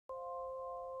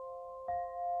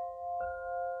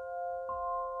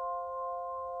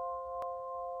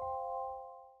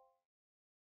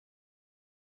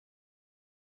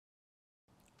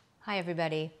Hi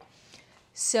everybody.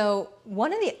 So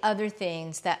one of the other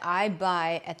things that I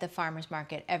buy at the farmer's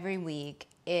market every week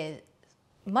is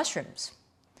mushrooms.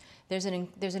 There's an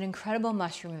incredible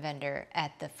mushroom vendor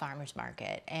at the farmer's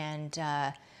market, and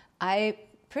I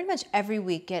pretty much every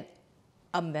week get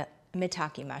a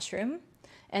Maitake mushroom,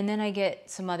 and then I get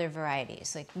some other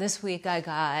varieties. Like this week I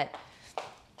got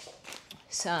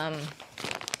some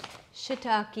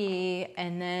shiitake,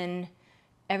 and then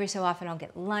every so often I'll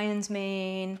get lion's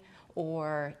mane,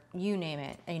 or you name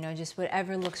it, you know, just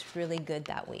whatever looks really good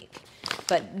that week.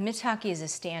 But Maitake is a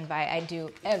standby. I do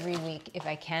every week if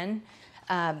I can.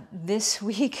 This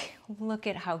week, look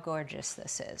at how gorgeous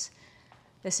this is.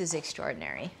 This is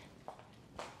extraordinary.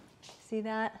 See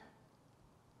that?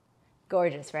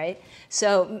 Gorgeous, right?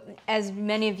 So as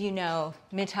many of you know,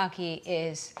 Maitake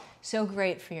is so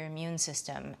great for your immune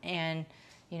system. And,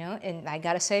 you know, and I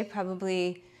gotta say,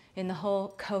 probably in the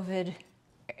whole COVID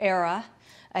era,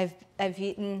 I've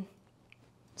eaten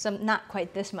some, not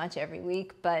quite this much every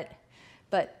week, but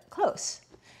close.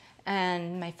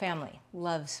 And my family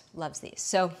loves these.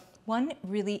 So one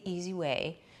really easy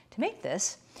way to make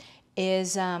this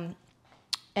is, and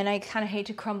I kind of hate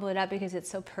to crumble it up because it's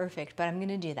so perfect, but I'm going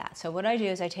to do that. So what I do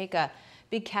is I take a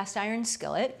big cast iron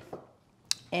skillet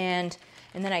and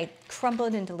then I crumble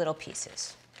it into little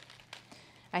pieces.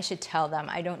 I should tell them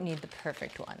I don't need the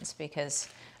perfect ones because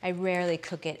I rarely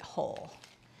cook it whole.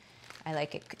 I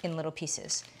like it in little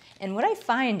pieces. And what I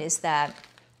find is that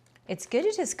it's good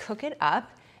to just cook it up,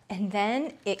 and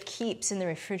then it keeps in the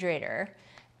refrigerator,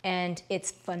 and it's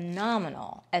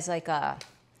phenomenal as like a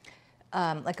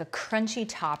crunchy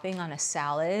topping on a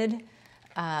salad.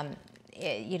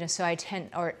 You know, so I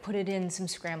or put it in some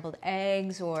scrambled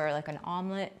eggs or like an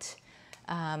omelet.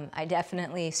 I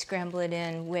definitely scramble it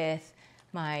in with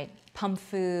my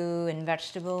pumfu and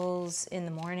vegetables in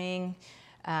the morning.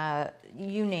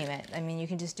 You name it. I mean, you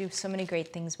can just do so many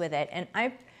great things with it. And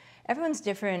everyone's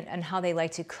different on how they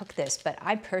like to cook this, but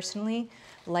I personally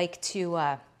like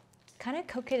to kind of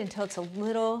cook it until it's a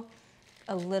little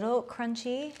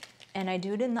crunchy, and I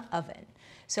do it in the oven.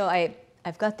 So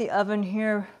I've got the oven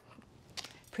here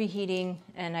preheating,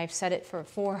 and I've set it for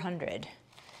 400.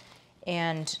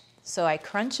 And so I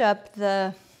crunch up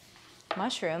the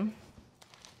mushroom.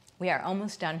 We are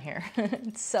almost done here.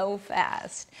 It's so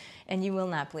fast, and you will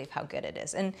not believe how good it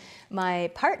is. And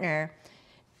my partner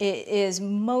is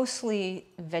mostly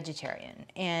vegetarian,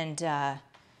 and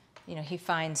you know, he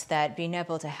finds that being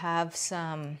able to have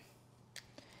some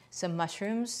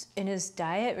mushrooms in his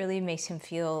diet really makes him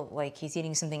feel like he's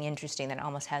eating something interesting that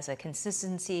almost has a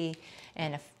consistency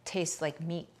and tastes like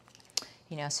meat.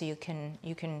 You know, so you can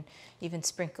even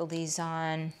sprinkle these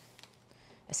on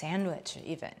a sandwich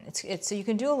even. So you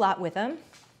can do a lot with them.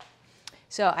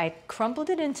 So I crumpled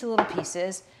it into little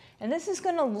pieces, and this is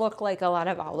gonna look like a lot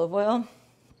of olive oil,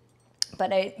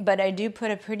 but I do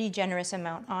put a pretty generous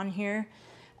amount on here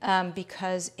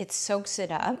because it soaks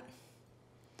it up.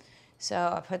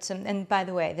 So I put some, and by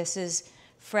the way, this is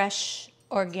fresh,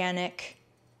 organic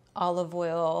olive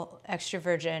oil, extra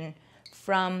virgin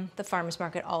from the farmer's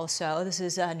market also. This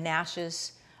is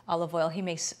Nash's olive oil. He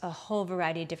makes a whole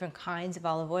variety of different kinds of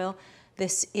olive oil.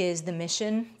 This is the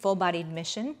Mission, full-bodied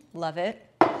Mission. Love it.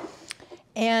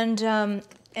 And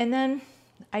then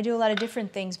I do a lot of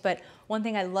different things, but one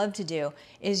thing I love to do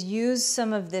is use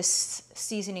some of this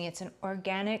seasoning. It's an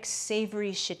organic,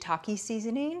 savory shiitake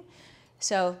seasoning.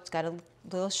 So it's got a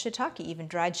little shiitake, even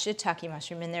dried shiitake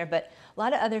mushroom in there, but a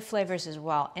lot of other flavors as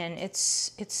well. And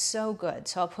it's so good.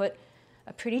 So I'll put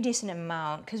a pretty decent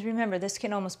amount, because remember, this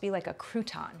can almost be like a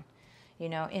crouton, you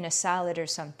know, in a salad or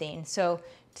something. So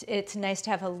it's nice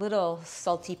to have a little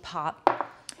salty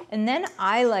pop. And then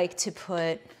I like to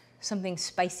put something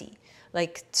spicy.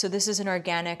 Like, so this is an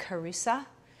organic Harissa,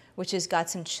 which has got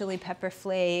some chili pepper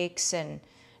flakes and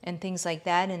things like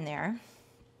that in there.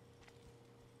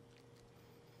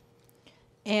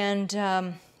 And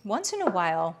once in a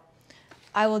while,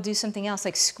 I will do something else,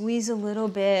 like squeeze a little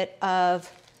bit of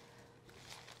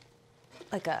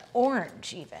like an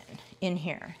orange even in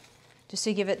here, just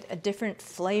to give it a different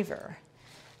flavor.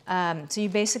 So you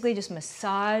basically just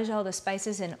massage all the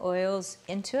spices and oils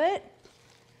into it.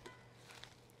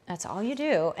 That's all you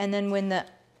do. And then when the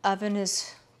oven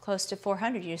is close to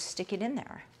 400, you just stick it in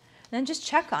there. And then just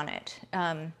check on it.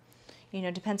 You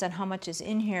know, depends on how much is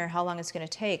in here, how long it's gonna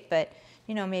take, but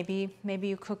you know, maybe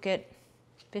you cook it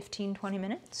 15, 20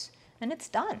 minutes and it's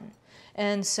done.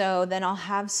 And so then I'll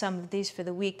have some of these for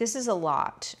the week. This is a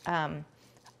lot.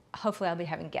 Hopefully I'll be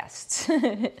having guests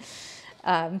to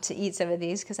eat some of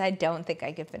these, because I don't think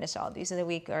I could finish all of these in a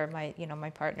week, or my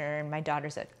partner and my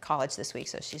daughter's at college this week,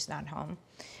 so she's not home.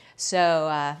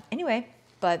 So anyway,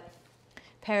 but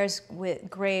pairs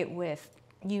great with,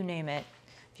 you name it.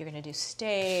 If you're gonna do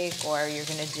steak, or you're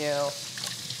gonna do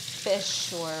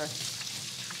fish or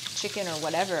chicken or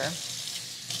whatever,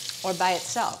 or by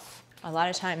itself. A lot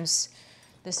of times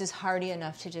this is hearty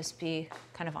enough to just be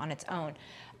kind of on its own.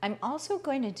 I'm also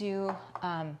going to do,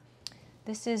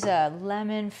 this is a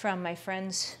lemon from my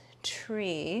friend's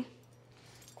tree.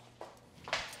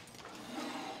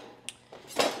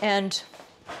 And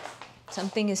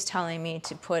something is telling me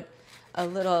to put a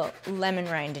little lemon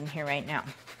rind in here right now.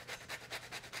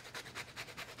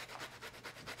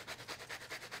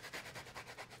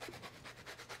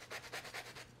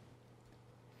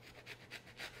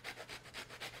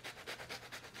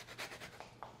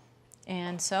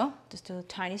 And so just do a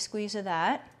tiny squeeze of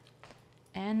that,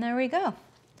 and there we go.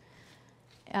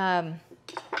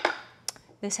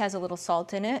 This has a little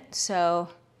salt in it, so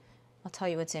I'll tell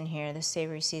you what's in here. The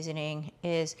savory seasoning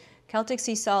is Celtic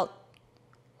sea salt,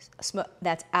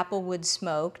 that's applewood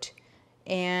smoked,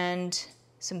 and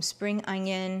some spring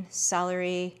onion,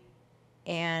 celery,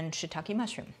 and shiitake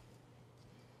mushroom.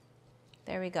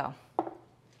 There we go.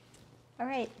 All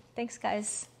right, thanks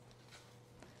guys.